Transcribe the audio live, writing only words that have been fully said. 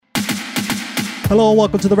Hello and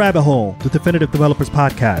welcome to The Rabbit Hole, the Definitive Developers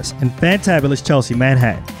Podcast, in fantabulous Chelsea,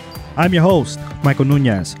 Manhattan. I'm your host, Michael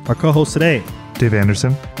Nunez. Our co-host today, Dave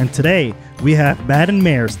Anderson. And today, we have Matt and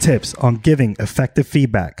Mare's tips on giving effective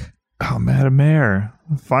feedback. Oh, Matt and Mare,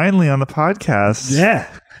 finally on the podcast. Yeah.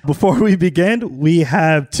 Before we begin, we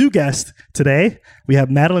have two guests today. We have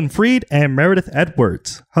Madelyn Freed and Meredith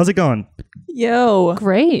Edwards. How's it going? Yo.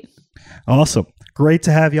 Great. Awesome. Great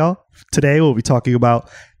to have y'all. Today, we'll be talking about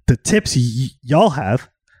the tips y'all have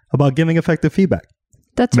about giving effective feedback.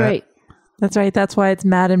 That's Matt. right. That's right. That's why it's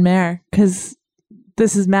Mad and Mare, because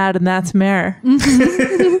this is Mad and that's Mare.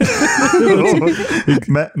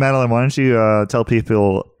 Madelyn, why don't you tell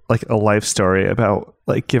people like a life story about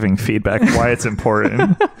like giving feedback, why it's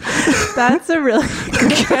important? That's a really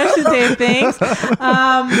good question, Dave. Thanks.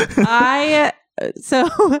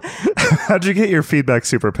 How'd you get your feedback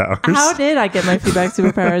superpowers? How did I get my feedback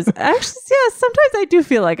superpowers? Actually, yeah, sometimes I do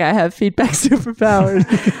feel like I have feedback superpowers.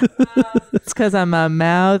 It's because I'm a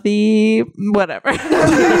mouthy, whatever.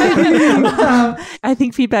 I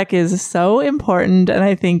think feedback is so important. And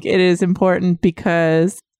I think it is important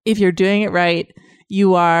because if you're doing it right,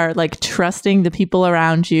 you are like trusting the people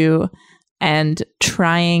around you and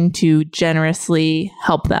trying to generously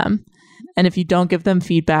help them. And if you don't give them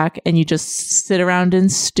feedback and you just sit around and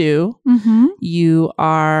stew, you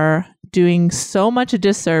are doing so much a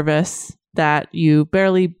disservice that you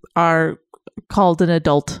barely are called an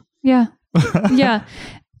adult. Yeah. Yeah.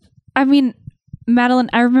 I mean, Madelyn,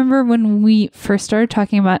 I remember when we first started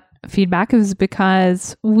talking about feedback, it was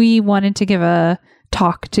because we wanted to give a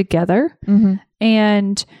talk together.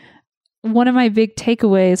 And one of my big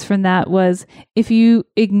takeaways from that was if you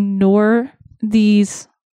ignore these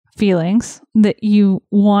feelings that you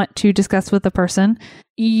want to discuss with the person,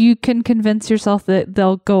 you can convince yourself that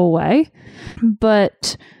they'll go away,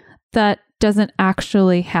 but that doesn't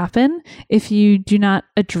actually happen if you do not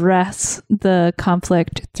address the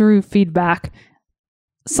conflict through feedback.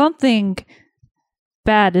 Something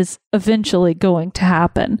bad is eventually going to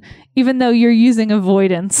happen, even though you're using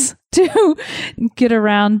avoidance to get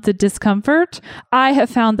around the discomfort. I have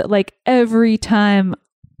found that like every time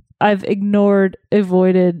I've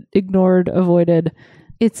avoided,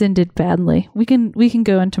 it's ended badly. We can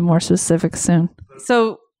go into more specifics soon.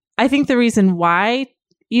 So I think the reason why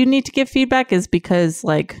you need to give feedback is because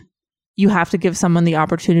like you have to give someone the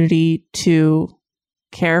opportunity to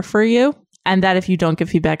care for you. And that if you don't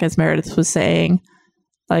give feedback, as Meredith was saying,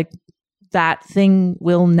 like that thing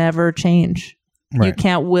will never change. Right. You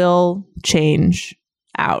can't will change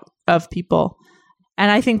out of people. And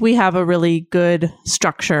I think we have a really good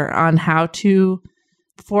structure on how to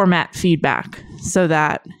format feedback so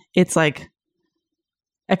that it's like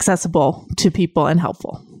accessible to people and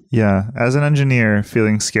helpful. Yeah. As an engineer,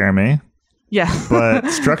 feelings scare me. Yeah. But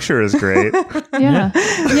structure is great. Yeah.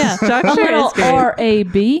 Yeah. Structure is great.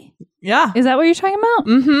 RAB. Yeah. Is that what you're talking about?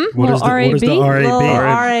 Mm-hmm. What is the RAB? Little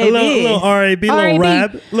RAB. Little RAB, little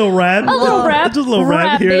rab. A little rab. Just a little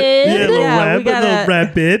rab here. Yeah, little rab. Little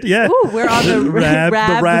rabbit. Yeah. Ooh, we're on the rab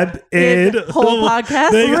whole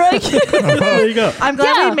podcast. There you go. I'm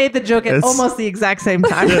glad we made the joke at almost the exact same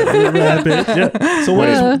time. Rabbit. Yeah. So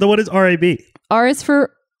what is RAB? R is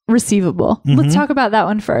for receivable. Let's talk about that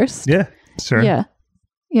one first. Yeah. Sure. Yeah.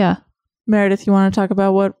 Yeah. Meredith, you want to talk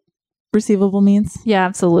about what receivable means? Yeah,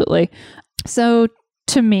 absolutely. So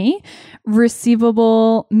to me,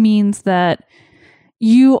 receivable means that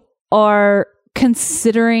you are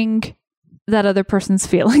considering that other person's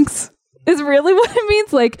feelings is really what it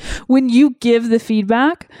means. Like when you give the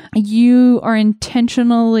feedback, you are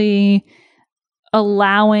intentionally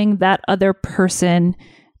allowing that other person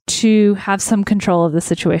to have some control of the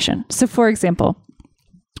situation. So for example,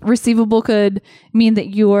 receivable could mean that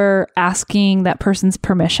you're asking that person's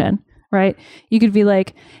permission, right? You could be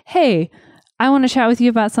like, hey, I want to chat with you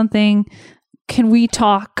about something. Can we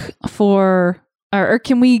talk or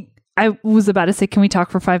can we, I was about to say, can we talk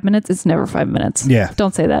for 5 minutes? It's never 5 minutes. Yeah.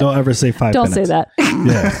 Don't say that. Don't ever say 5 minutes. Don't say that.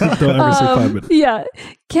 Yeah. Don't ever say 5 minutes. Yeah.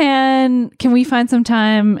 Can we find some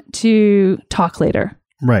time to talk later?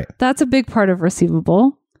 Right. That's a big part of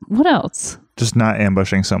receivable. What else? Just not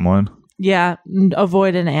ambushing someone. Yeah,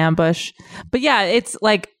 avoid an ambush. But yeah, it's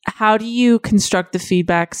like, how do you construct the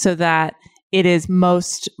feedback so that it is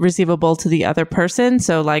most receivable to the other person?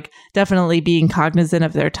 So like definitely being cognizant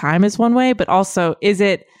of their time is one way, but also is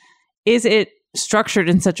it structured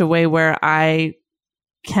in such a way where I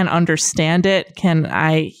can understand it? Can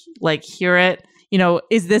I like hear it? You know,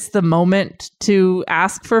 is this the moment to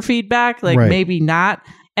ask for feedback? Like maybe not.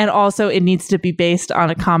 And also it needs to be based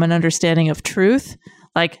on a common understanding of truth.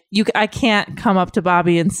 Like I can't come up to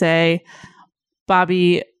Bobby and say,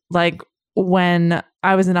 Bobby, like when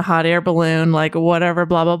I was in a hot air balloon, like whatever,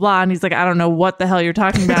 blah, blah, blah. And he's like, I don't know what the hell you're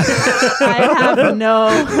talking about. I have no,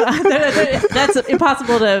 that's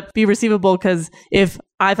impossible to be receivable, because if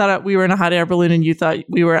I thought we were in a hot air balloon and you thought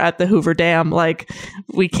we were at the Hoover Dam, like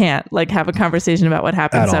we can't like have a conversation about what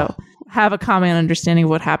happened. So have a common understanding of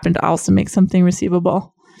what happened also makes something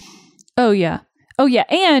receivable. Oh yeah.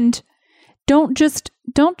 And don't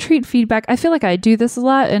treat feedback. I feel like I do this a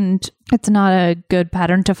lot, and it's not a good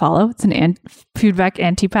pattern to follow. It's an feedback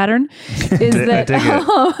anti-pattern. Is that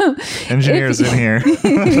engineers in here?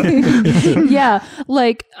 Yeah,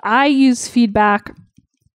 like I use feedback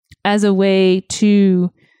as a way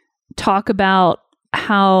to talk about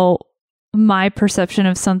how my perception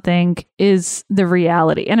of something is the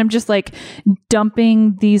reality. And I'm just like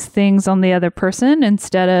dumping these things on the other person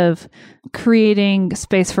instead of creating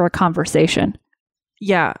space for a conversation.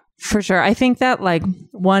 Yeah, for sure. I think that like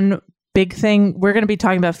one big thing, we're going to be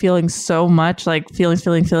talking about feelings so much, like feelings,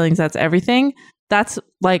 that's everything. That's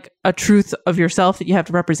like a truth of yourself that you have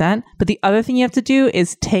to represent. But the other thing you have to do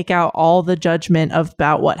is take out all the judgment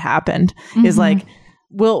about what happened. Is like,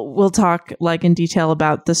 we'll talk like in detail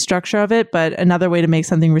about the structure of it, but another way to make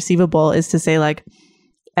something receivable is to say like,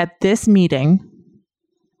 at this meeting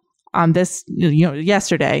on this,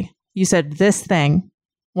 yesterday, you said this thing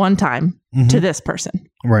one time to this person.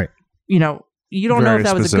 Right. You don't Very know if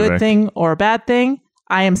that was a specific. good thing or a bad thing.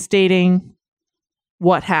 I am stating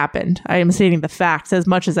what happened. I am stating the facts as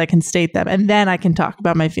much as I can state them, and then I can talk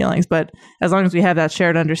about my feelings. But as long as we have that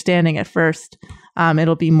shared understanding at first,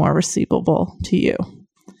 it'll be more receivable to you.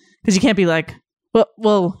 Because you can't be like,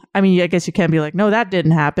 well, I mean, I guess you can be like, no, that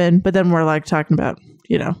didn't happen. But then we're like talking about,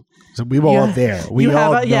 So we were all there. We you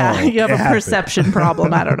all have know you have it a happened. perception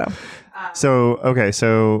problem. I don't know. So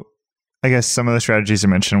I guess some of the strategies you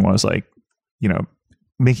mentioned was like,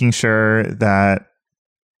 making sure that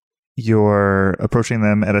you're approaching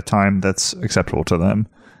them at a time that's acceptable to them,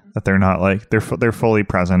 that they're not like, they're fully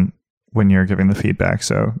present when you're giving the feedback.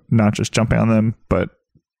 So not just jumping on them, but,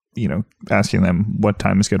 asking them what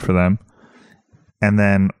time is good for them. And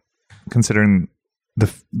then considering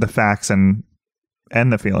the facts and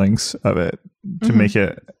the feelings of it to make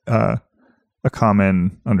it a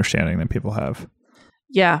common understanding that people have.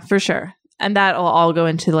 Yeah, for sure. And that'll all go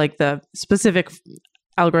into like the specific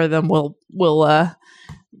algorithm we'll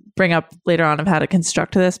bring up later on of how to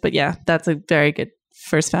construct this. But yeah, that's a very good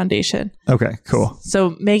first foundation. Okay, cool.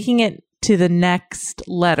 So making it to the next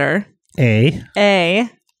letter. A.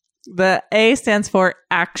 The A stands for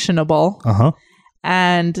actionable.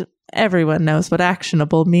 And everyone knows what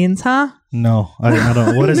actionable means, huh? No, I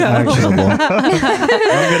don't. What is actionable? I'm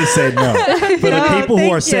going to say no. For the people who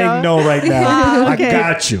are saying no right now, Okay. I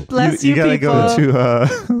got you. Bless You got to people. go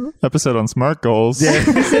to episode on SMART goals. Right.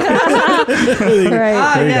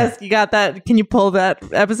 Yes, you got that. Can you pull that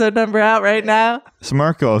episode number out right now?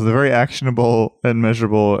 SMART goals, the very actionable and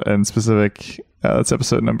measurable and specific. That's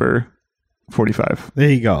episode number 45. There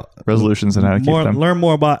you go. Resolutions and how to keep them. Learn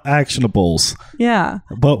more about actionables. Yeah.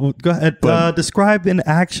 But go ahead. Describe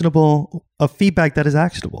a feedback that is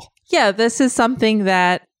actionable. Yeah, this is something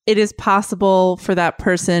that it is possible for that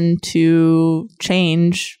person to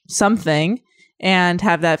change something and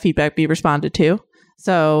have that feedback be responded to.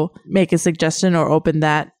 So make a suggestion or open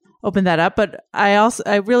that up. But I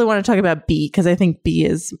really want to talk about B, because I think B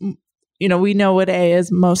is, we know what A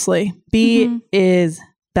is mostly. B is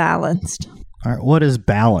balanced. All right. What is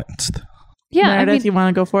balanced? Yeah. Meredith, you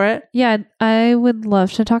want to go for it? Yeah, I would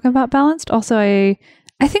love to talk about balanced. Also, I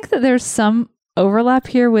think that there's some overlap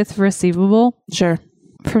here with receivable. Sure.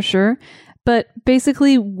 For sure. But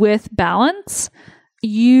basically with balance,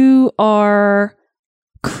 you are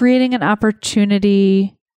creating an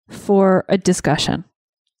opportunity for a discussion.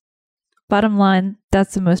 Bottom line,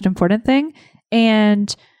 that's the most important thing.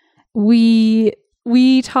 And we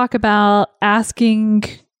talk about asking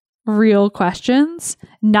real questions,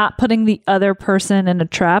 not putting the other person in a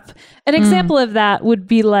trap. An example of that would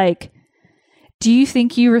be like, do you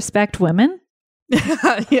think you respect women? Yeah.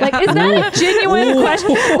 Like, is that a genuine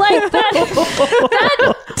question? Like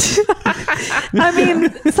that I mean,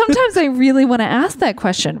 sometimes I really want to ask that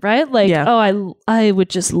question, right? Like, I would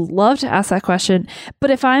just love to ask that question.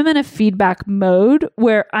 But if I'm in a feedback mode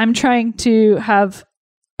where I'm trying to have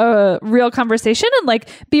a real conversation and like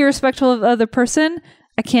be respectful of the other person,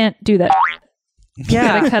 I can't do that.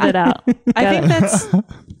 Yeah. Gotta cut it out. I think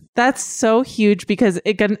that's so huge, because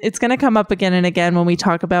it's going to come up again and again when we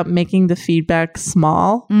talk about making the feedback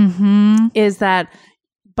small. Is that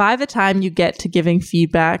by the time you get to giving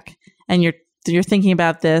feedback and you're thinking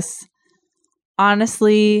about this,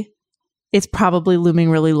 honestly, it's probably looming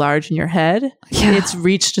really large in your head. Yeah. It's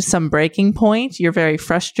reached some breaking point. You're very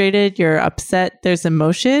frustrated. You're upset. There's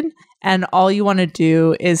emotion. And all you want to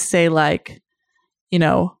do is say like, you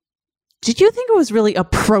know, did you think it was really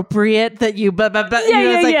appropriate that you, Don't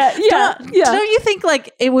you think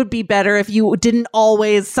like it would be better if you didn't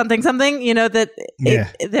always something, you know, that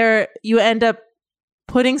you end up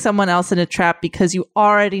putting someone else in a trap because you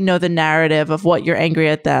already know the narrative of what you're angry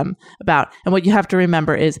at them about. And what you have to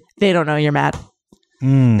remember is they don't know you're mad.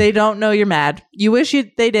 They don't know you're mad. You wish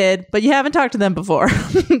they did, but you haven't talked to them before.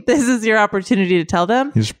 This is your opportunity to tell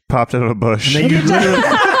them. You just popped out of a bush. And then you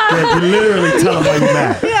literally tell them why you're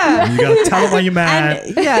mad. Yeah. You got to tell them why you're mad.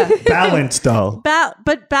 And, Balance, though.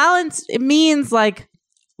 But balance, it means like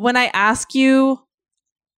when I ask you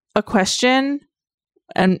a question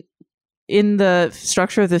and in the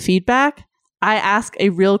structure of the feedback, I ask a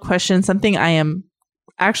real question, something I am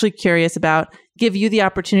actually curious about, give you the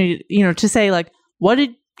opportunity, you know, to say like, what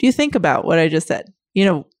did you think about what I just said? You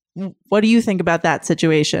know, what do you think about that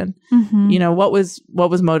situation? You know, what was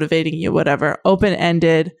motivating you? Whatever,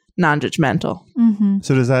 open-ended, non-judgmental.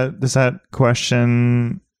 So does that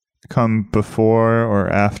question come before or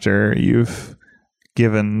after you've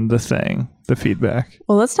given the feedback?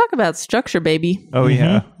 Well, let's talk about structure, baby. Oh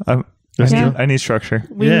yeah, I need structure.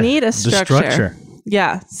 We need a structure. The structure.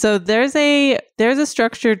 Yeah. So there's a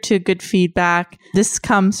structure to good feedback. This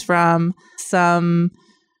comes from some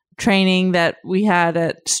training that we had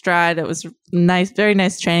at Stride. It was nice, very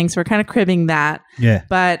nice training. So we're kind of cribbing that. Yeah.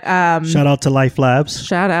 But shout out to Life Labs.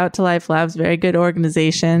 Shout out to Life Labs. Very good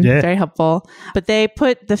organization. Yeah. Very helpful. But they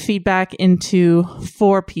put the feedback into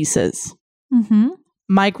 4 pieces.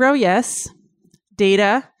 Micro, yes.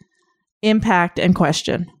 Data, impact, and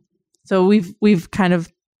question. So we've kind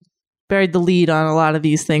of buried the lead on a lot of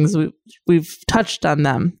these things. We've touched on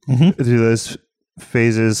them. Do those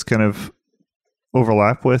phases kind of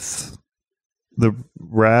overlap with the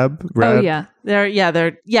RAB? Oh yeah.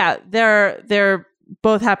 They're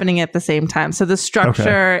both happening at the same time. So the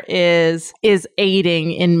structure is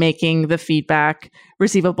aiding in making the feedback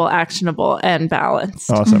receivable, actionable, and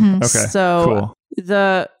balanced. Awesome. Okay. So cool.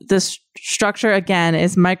 The structure again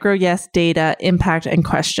is micro, yes, data, impact, and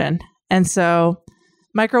question. And so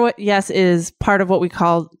micro, yes, is part of what we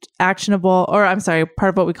call actionable, part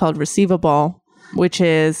of what we called receivable, which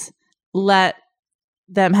is let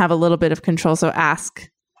them have a little bit of control. So ask,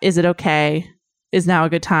 is it okay? Is now a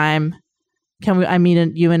good time? I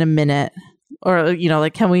meet you in a minute? Or, you know,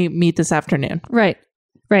 like, can we meet this afternoon? Right.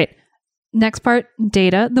 Next part,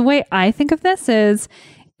 data. The way I think of this is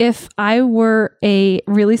if I were a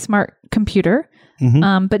really smart computer,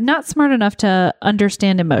 but not smart enough to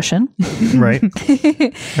understand emotion. Right.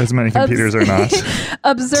 As many computers are not.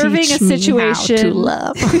 Observing Teach a situation. me how to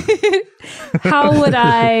love. How would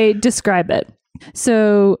I describe it?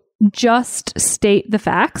 So just state the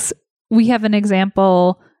facts. We have an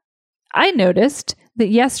example. I noticed that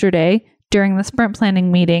yesterday during the sprint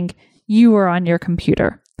planning meeting, you were on your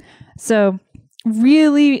computer. So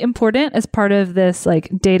really important as part of this like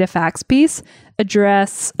data facts piece,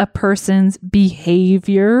 address a person's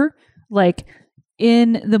behavior, like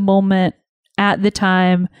in the moment, at the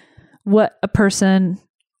time, what a person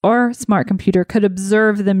or smart computer could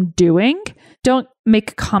observe them doing. Don't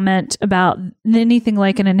make a comment about anything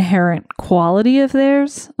like an inherent quality of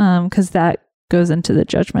theirs, because that goes into the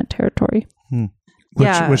judgment territory.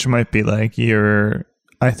 Which might be like,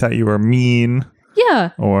 I thought you were mean.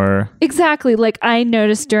 Yeah. Or exactly. Like I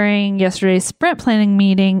noticed during yesterday's sprint planning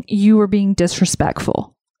meeting, you were being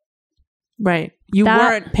disrespectful. Right. You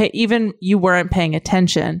weren't paying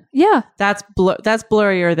attention. Yeah. That's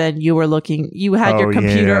blurrier than you were looking. You had your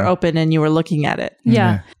computer open and you were looking at it.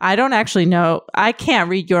 Yeah. I don't actually know. I can't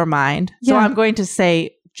read your mind. So I'm going to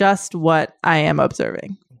say just what I am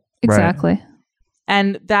observing. Exactly. Right.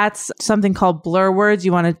 And that's something called blur words.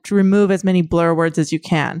 You want to remove as many blur words as you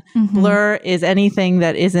can. Blur is anything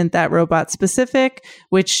that isn't that robot specific,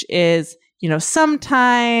 which is, you know,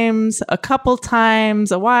 sometimes, a couple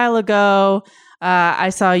times, a while ago,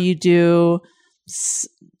 I saw you do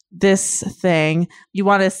this thing. You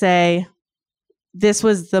want to say, this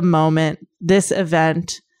was the moment, this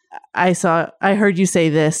event. I heard you say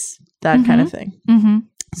this, that kind of thing.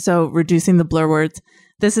 So reducing the blur words.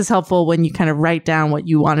 This is helpful when you kind of write down what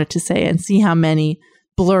you wanted to say and see how many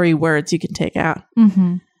blurry words you can take out.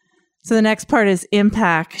 So the next part is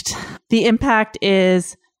impact. The impact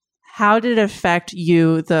is, how did it affect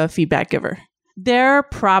you, the feedback giver? There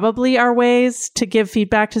probably are ways to give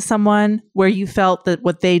feedback to someone where you felt that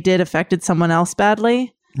what they did affected someone else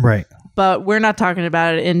badly. Right. but we're not talking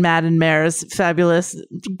about it in Matt and Mare's fabulous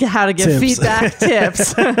how to give Tips. feedback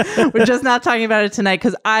tips. We're just not talking about it tonight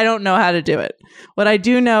because I don't know how to do it. What I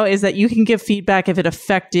do know is that you can give feedback if it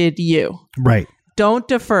affected you. Right. Don't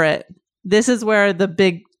defer it. This is where the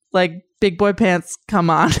big boy pants come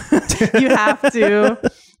on.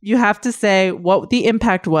 You have to say what the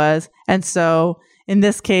impact was. And so in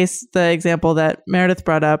this case, the example that Meredith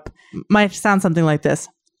brought up might sound something like this.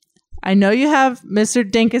 I know you have Mr.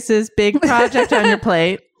 Dinkus's big project on your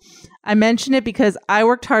plate. I mention it because I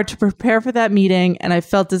worked hard to prepare for that meeting and I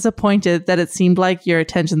felt disappointed that it seemed like your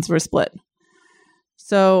attentions were split.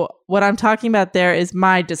 So what I'm talking about there is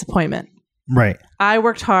my disappointment. Right. I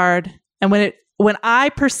worked hard, and when I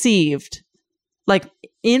perceived, like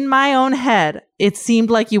in my own head, it seemed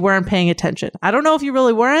like you weren't paying attention. I don't know if you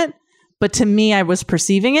really weren't, but to me, I was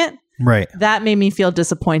perceiving it. Right. That made me feel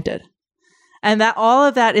disappointed. And that all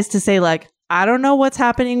of that is to say, like, I don't know what's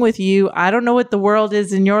happening with you. I don't know what the world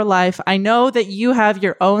is in your life. I know that you have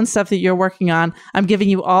your own stuff that you're working on. I'm giving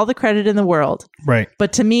you all the credit in the world. Right.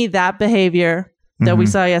 But to me, that behavior that we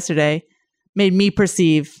saw yesterday made me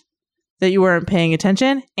perceive that you weren't paying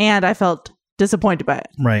attention, and I felt disappointed by it.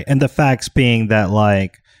 Right. And the facts being that,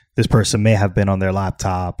 like, this person may have been on their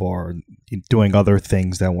laptop or doing other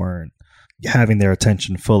things that weren't having their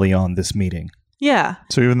attention fully on this meeting. Yeah.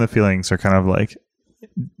 So even the feelings are kind of like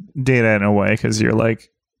data in a way, because you're like,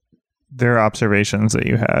 there are observations that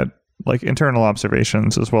you had, like internal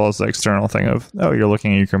observations, as well as the external thing of, oh, you're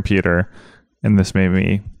looking at your computer and this made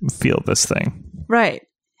me feel this thing. Right.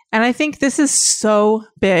 And I think this is so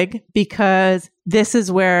big because this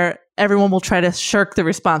is where everyone will try to shirk the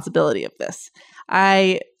responsibility of this.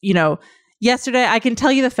 Yesterday, I can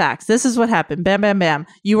tell you the facts. This is what happened. Bam, bam, bam.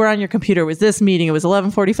 You were on your computer. It was this meeting. It was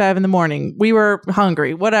 11:45 in the morning. We were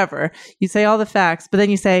hungry, whatever. You say all the facts, but then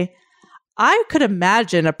you say, I could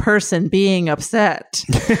imagine a person being upset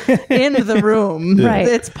in the room. Right.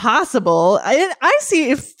 It's possible. I see.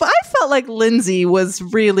 If I felt like Lindsay was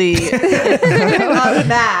really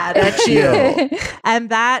mad at you, and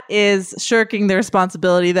that is shirking the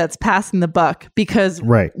responsibility. That's passing the buck, because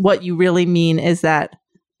what you really mean is that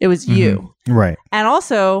it was you. Right. And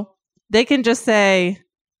also, they can just say,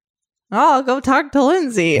 "Oh, I'll go talk to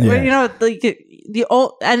Lindsay." Yeah.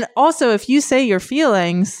 And also, if you say your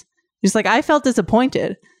feelings. Just like, I felt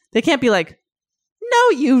disappointed. They can't be like, no,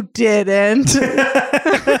 you didn't.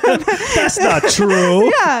 That's not true.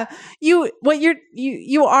 Yeah.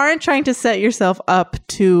 You aren't trying to set yourself up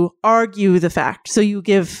to argue the fact. So you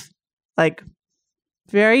give like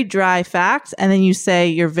very dry facts and then you say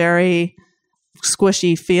your very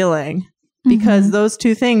squishy feeling, because those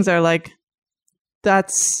two things are like,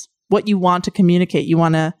 that's what you want to communicate. You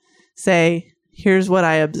want to say, here's what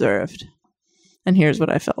I observed and here's what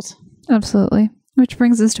I felt. Absolutely. Which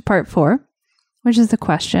brings us to part 4, which is the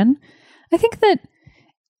question. I think that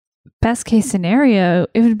best case scenario,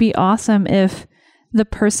 it would be awesome if the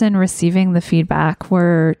person receiving the feedback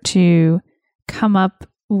were to come up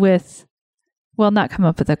with, well, not come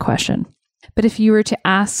up with a question, but if you were to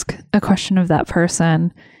ask a question of that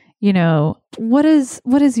person, what is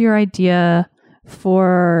your idea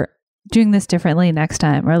for doing this differently next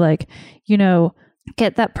time? Or like,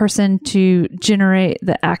 get that person to generate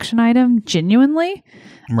the action item genuinely.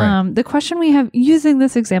 Right. The question we have, using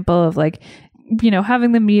this example of like,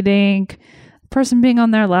 having the meeting, person being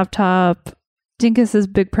on their laptop, Dinkus's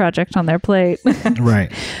big project on their plate.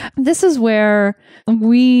 Right. This is where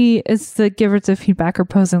we, as the givers of feedback, are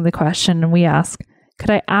posing the question, and we ask,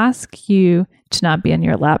 could I ask you to not be on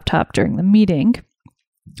your laptop during the meeting?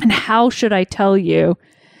 And how should I tell you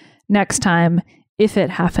next time if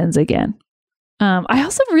it happens again? I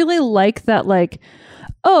also really like that, like,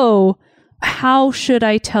 oh, how should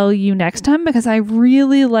I tell you next time? Because I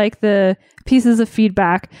really like the pieces of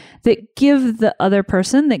feedback that give the other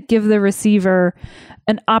person, that give the receiver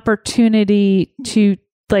an opportunity to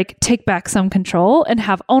like take back some control and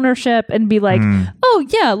have ownership and be like, oh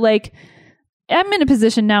yeah, like I'm in a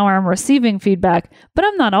position now where I'm receiving feedback, but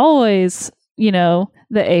I'm not always, the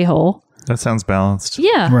a-hole. That sounds balanced.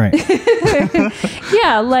 Yeah. Right.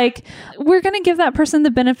 Yeah. Like we're going to give that person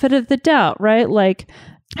the benefit of the doubt, right? Like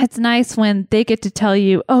it's nice when they get to tell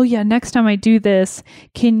you, oh yeah, next time I do this,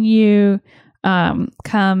 can you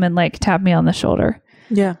come and like tap me on the shoulder?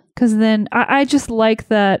 Yeah. Cause then I just like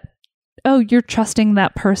that. Oh, you're trusting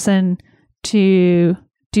that person to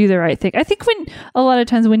do the right thing. I think a lot of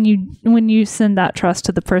times when you send that trust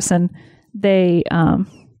to the person, they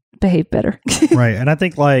behave better. Right. And I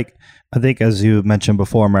think as you mentioned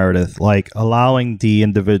before, Meredith, like allowing the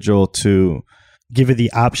individual to give you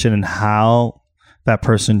the option and how that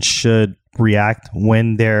person should react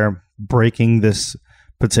when they're breaking this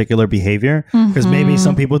particular behavior, because maybe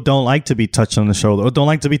some people don't like to be touched on the shoulder or don't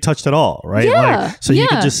like to be touched at all, right? Yeah, Like, so you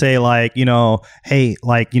could just say like, hey,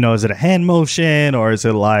 like, is it a hand motion, or is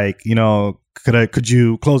it like, could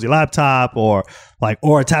you close your laptop, or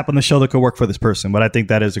a tap on the shoulder could work for this person. But I think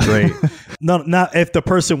that is a great not if the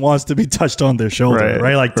person wants to be touched on their shoulder,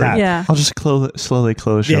 right? Like tap. Yeah. I'll just slowly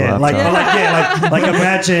close your like laptop.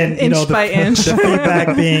 imagine Inch by inch. the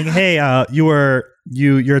feedback being, hey, your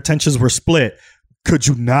attentions were split. Could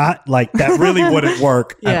you not? Like, that really wouldn't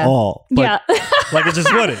work at all. But, like, it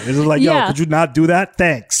just wouldn't. It's just like, yo, could you not do that?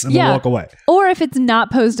 Thanks. And then walk away. Or if it's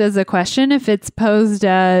not posed as a question, if it's posed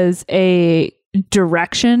as a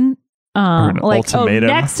direction, like, ultimatum.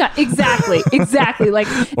 Next time. Exactly. Like,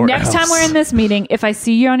 next time we're in this meeting, if I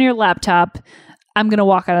see you on your laptop, I'm going to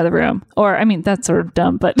walk out of the room. Or, I mean, that's sort of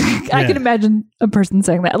dumb, but I can imagine a person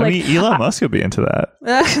saying that. Like, Elon Musk would be into that.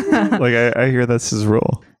 Like, I hear that's his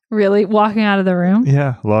rule. Really? Walking out of the room?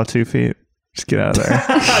 Yeah. Law 2 feet. Just get out of there.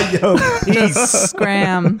 Yo, peace.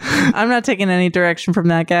 Scram. I'm not taking any direction from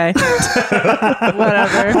that guy.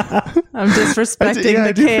 Whatever. I'm disrespecting the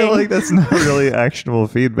I do king. feel like that's not really actionable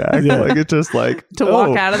feedback. Like, it's just like to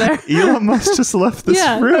walk out of there. Elon Musk just left this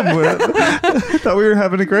room. I thought we were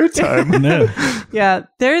having a great time. No. Yeah.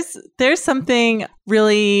 There's something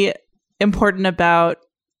really important about,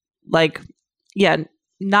 like,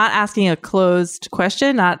 not asking a closed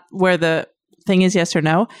question, not where the thing is yes or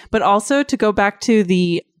no, but also to go back to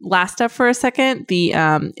the last step for a second, the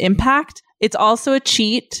impact. It's also a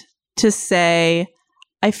cheat to say,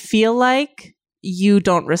 I feel like you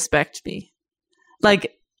don't respect me.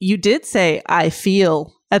 Like, you did say, I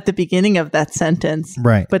feel at the beginning of that sentence.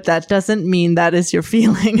 Right. But that doesn't mean that is your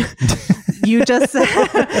feeling. You just,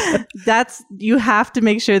 you have to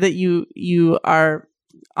make sure that you are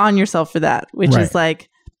on yourself for that, which is like,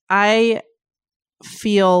 I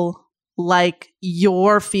feel like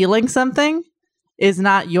you're feeling something is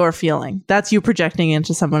not your feeling. That's you projecting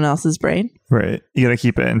into someone else's brain. Right. You got to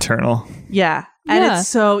keep it internal. Yeah. And it's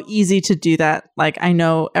so easy to do that. Like, I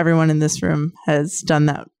know everyone in this room has done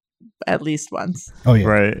that at least once. Oh, yeah.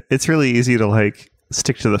 Right. It's really easy to like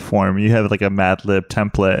stick to the form. You have like a Mad Lib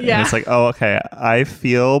template. And it's like, oh, okay, I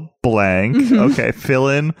feel blank. Okay, fill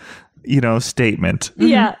in, statement.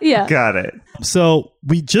 Yeah. Got it. So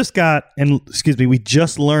we just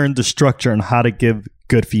learned the structure on how to give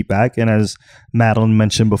good feedback. And as Madelyn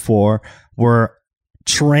mentioned before, we're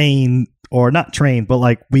trained, or not trained, but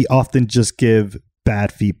like we often just give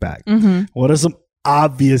bad feedback. What are some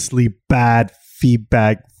obviously bad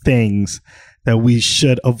feedback things that we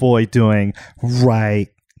should avoid doing right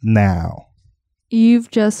now?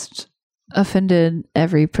 You've just offended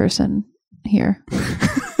every person here.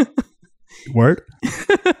 Word?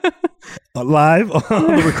 Live on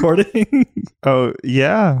the recording? Oh,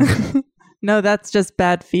 yeah. No, that's just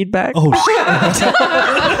bad feedback. Oh, shit.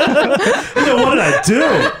 What did I do?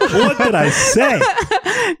 What did I say?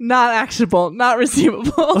 Not actionable, not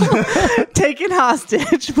receivable. Taken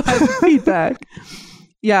hostage by the feedback.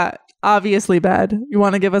 Yeah, obviously bad. You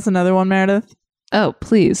want to give us another one, Meredith? Oh,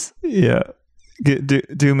 please. Yeah.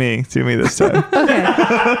 Do me this time.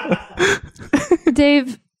 Okay.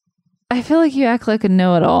 Dave, I feel like you act like a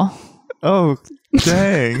know-it-all. Oh,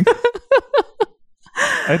 dang.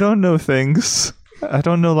 I don't know things. I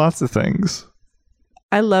don't know lots of things.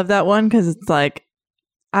 I love that one because it's like,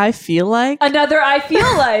 I feel like. Another I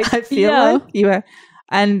feel like. I feel like you are.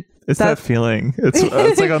 And it's that feeling.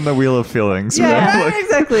 It's like on the wheel of feelings. Yeah, like,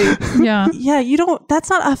 exactly. Yeah. Yeah, you don't, that's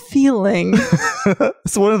not a feeling.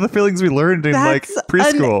 It's one of the feelings we learned in like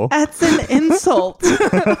preschool. That's an insult.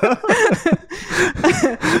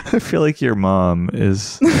 I feel like your mom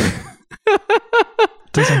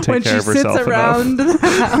doesn't take care of herself enough. When she sits around the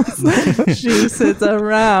house. She sits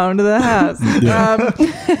around the house. Yeah,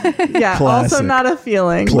 Classic. Also not a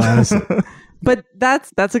feeling. Classic. But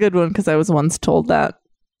that's a good one because I was once told that.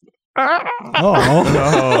 Oh.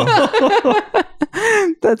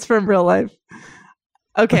 That's from real life.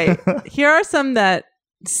 Okay, here are some that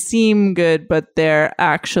seem good, but they're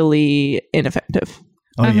actually ineffective.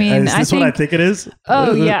 Oh, I mean, is this what I think it is?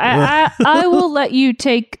 Oh, yeah. I will let you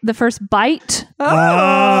take the first bite. Oh,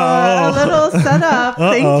 a little setup.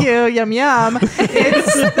 Thank you. Yum, yum.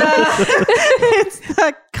 It's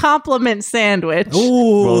the compliment sandwich.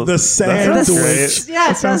 Ooh, the sandwich.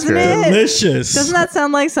 Yeah, doesn't it? Delicious. Doesn't that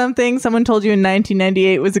sound like something someone told you in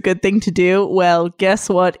 1998 was a good thing to do? Well, guess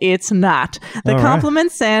what? It's not. The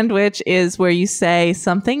compliment sandwich is where you say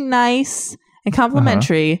something nice and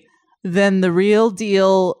complimentary, then the real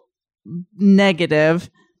deal negative,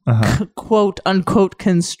 quote unquote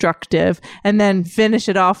constructive, and then finish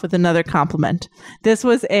it off with another compliment. This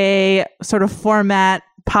was a sort of format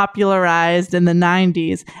popularized in the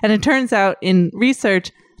 90s. And it turns out in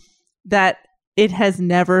research that it has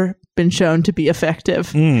never been shown to be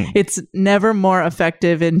effective. It's never more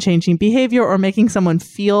effective in changing behavior or making someone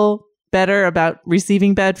feel better about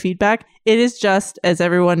receiving bad feedback. It is just, as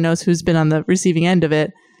everyone knows who's been on the receiving end of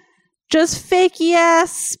it, just fakey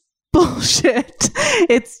ass bullshit.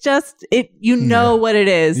 It's just you know what it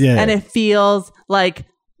is, and it feels like,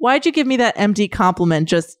 why'd you give me that empty compliment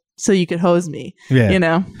just so you could hose me? You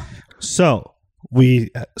know. So we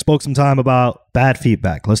spoke some time about bad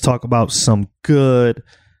feedback. Let's talk about some good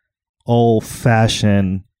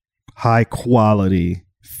old-fashioned, high-quality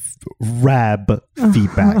rab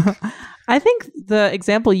feedback. I think the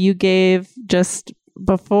example you gave just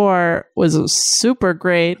before was super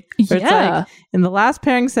great. It's like, in the last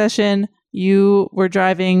pairing session, you were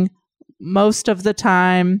driving most of the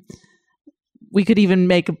time. We could even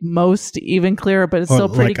make most even clearer, but it's still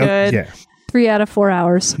pretty good. 3 out of 4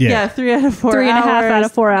 hours. 3 out of 4 3.5 out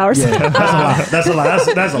of 4 hours. Yeah, that's a lot.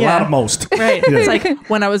 That's a lot of most. Right. It's like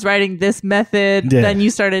when I was writing this method, then you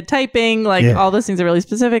started typing, like all those things are really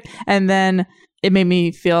specific. And then it made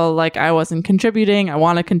me feel like I wasn't contributing. I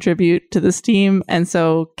want to contribute to this team. And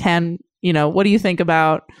so what do you think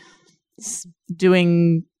about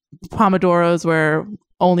doing Pomodoros where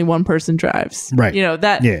only one person drives? Right.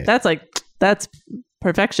 That's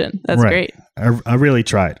perfection. That's great. I really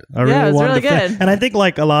tried. I really wanted to good. And I think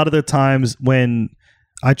like a lot of the times when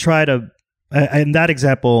I try to, in that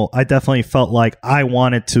example, I definitely felt like I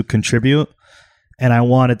wanted to contribute and I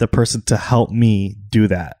wanted the person to help me do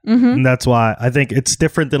that. And that's why I think it's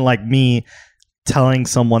different than like me telling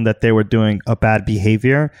someone that they were doing a bad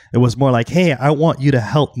behavior. It was more like, hey, I want you to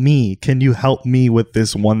help me. Can you help me with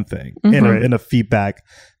this one thing in a feedback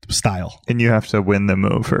style? And you have to win them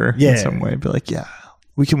over in some way. Be like,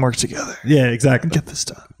 we can work together. Yeah, exactly. Get this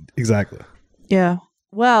done. Exactly. Yeah.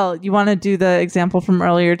 Well, you want to do the example from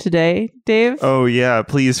earlier today, Dave? Oh, yeah.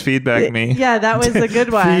 Please feedback me. Yeah, that was a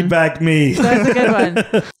good one. Feedback me. That was a good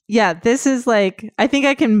one. Yeah, this is like, I think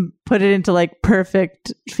I can put it into like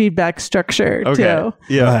perfect feedback structure too.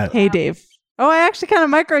 Yeah. Hey, Dave. Oh, I actually kind of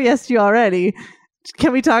micro-yesed you already.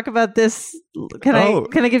 Can we talk about this? Can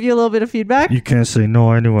I give you a little bit of feedback? You can't say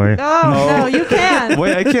no anyway. No, you can.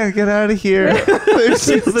 Wait, I can't get out of here. There's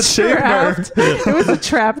the chamber. It was a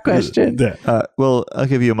trap question. Well, I'll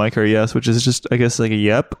give you a micro yes, which is just, I guess, like a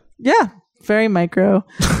yep. Yeah, very micro.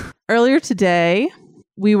 Earlier today,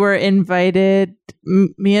 we were invited,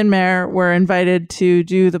 me and Mare were invited to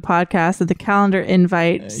do the podcast, and the calendar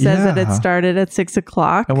invite says that it started at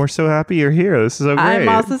 6:00. And we're so happy you're here. This is so great. I'm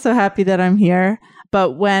also so happy that I'm here.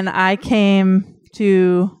 But when I came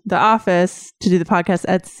to the office to do the podcast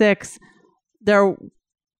at 6,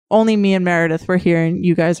 only me and Meredith were here, and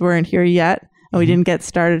you guys weren't here yet. And we didn't get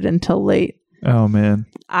started until late. Oh, man.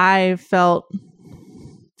 I felt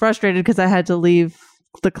frustrated because I had to leave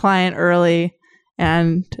the client early,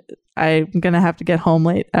 and I'm going to have to get home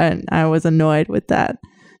late. And I was annoyed with that.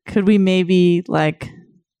 Could we maybe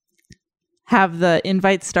have the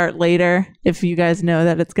invite start later if you guys know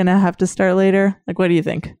that it's going to have to start later? Like, what do you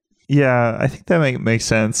think? Yeah, I think that makes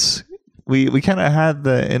sense. We kind of had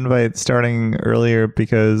the invite starting earlier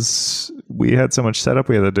because we had so much setup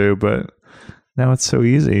we had to do, but now it's so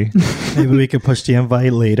easy. Maybe we could push the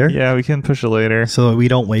invite later. Yeah, we can push it later. So we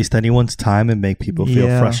don't waste anyone's time and make people feel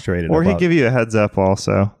frustrated. Or he'd give you a heads up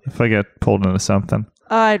also if I get pulled into something.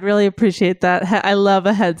 Oh, I'd really appreciate that. I love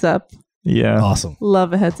a heads up. Yeah. Awesome.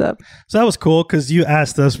 Love a heads up. So that was cool because you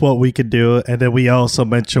asked us what we could do, and then we also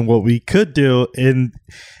mentioned what we could do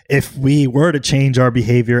if we were to change our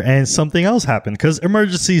behavior and something else happened, because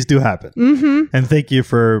emergencies do happen. And thank you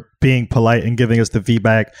for being polite and giving us the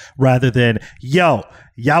feedback rather than, y'all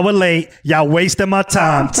were late, y'all wasting my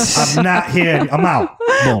time, I'm not here, I'm out.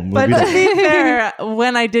 Boom. But to be fair,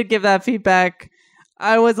 when I did give that feedback,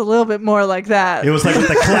 I was a little bit more like that. It was like with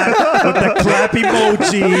the clap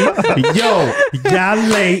emoji. Yo, y'all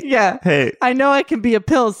late. Yeah. Hey. I know I can be a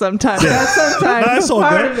pill sometimes. That's all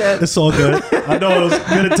part good. of it. It's all good. I know it was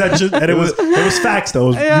good intention, and it was facts though.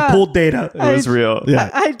 You pulled data. It was real. Yeah.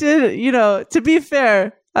 I did. To be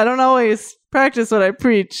fair, I don't always practice what I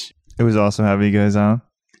preach. It was awesome having you guys on.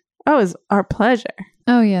 Oh, it was our pleasure.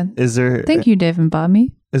 Oh, yeah. Thank you, Dave and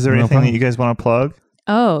Bobby. Is there anything that you guys want to plug?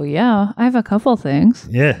 Oh, yeah. I have a couple things.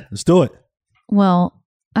 Yeah, let's do it. Well,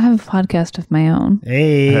 I have a podcast of my own.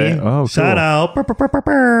 Hey. Oh, shout cool. out.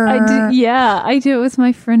 I do it with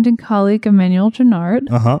my friend and colleague, Emmanuel Gennard.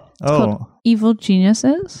 Uh-huh. It's called Evil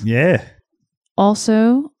Geniuses. Yeah.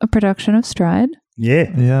 Also a production of Stride.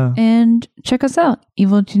 Yeah. Yeah. And check us out,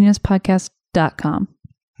 evilgeniuspodcast.com.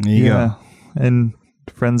 There you go. And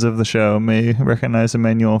friends of the show may recognize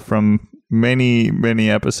Emmanuel from many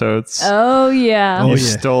episodes. Oh, yeah. You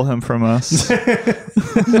stole him from us.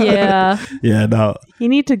 Yeah. Yeah, no. He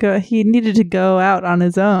needed to go out on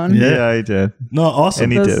his own. Yeah, he did. No, awesome.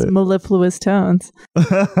 And he Those did it. mellifluous tones.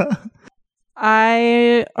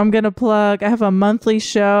 I'm going to plug, I have a monthly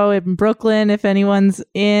show in Brooklyn. If anyone's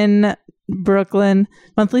in Brooklyn,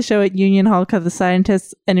 monthly show at Union Hall called The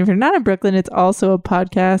Scientists. And if you're not in Brooklyn, it's also a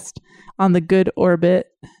podcast on the Good Orbit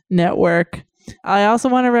Network. I also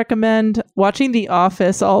want to recommend watching The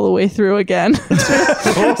Office all the way through again.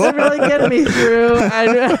 It's really getting me through. I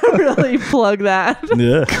really plug that.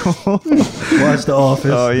 Yeah. Watch The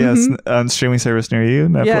Office. Oh, yes. On streaming service near you?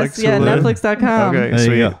 Netflix? Yes, yeah, Hulu? Netflix.com. Okay, There you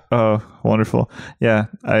sweet. go. Oh, wonderful. Yeah,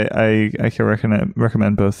 I can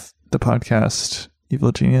recommend both the podcast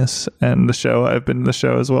Evil Genius and the show. I've been to the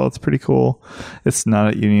show as well. It's pretty cool. It's not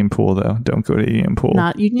at Union Pool though. Don't go to Union Pool.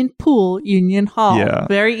 Not Union Pool, Union Hall. Yeah.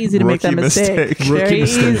 Very easy to make that Rookie mistake. mistake. Very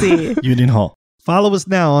easy. Union Hall. Follow us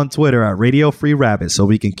now on Twitter at Radio Free Rabbit so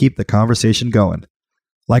we can keep the conversation going.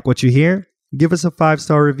 Like what you hear? Give us a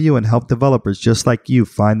 5-star review and help developers just like you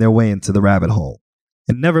find their way into the rabbit hole.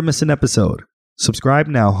 And never miss an episode. Subscribe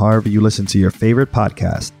now however you listen to your favorite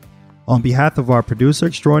podcast. On behalf of our producer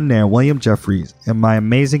extraordinaire, William Jeffries, and my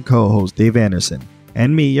amazing co-host, Dave Anderson,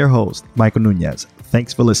 and me, your host, Michael Nunez,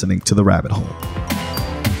 thanks for listening to The Rabbit Hole.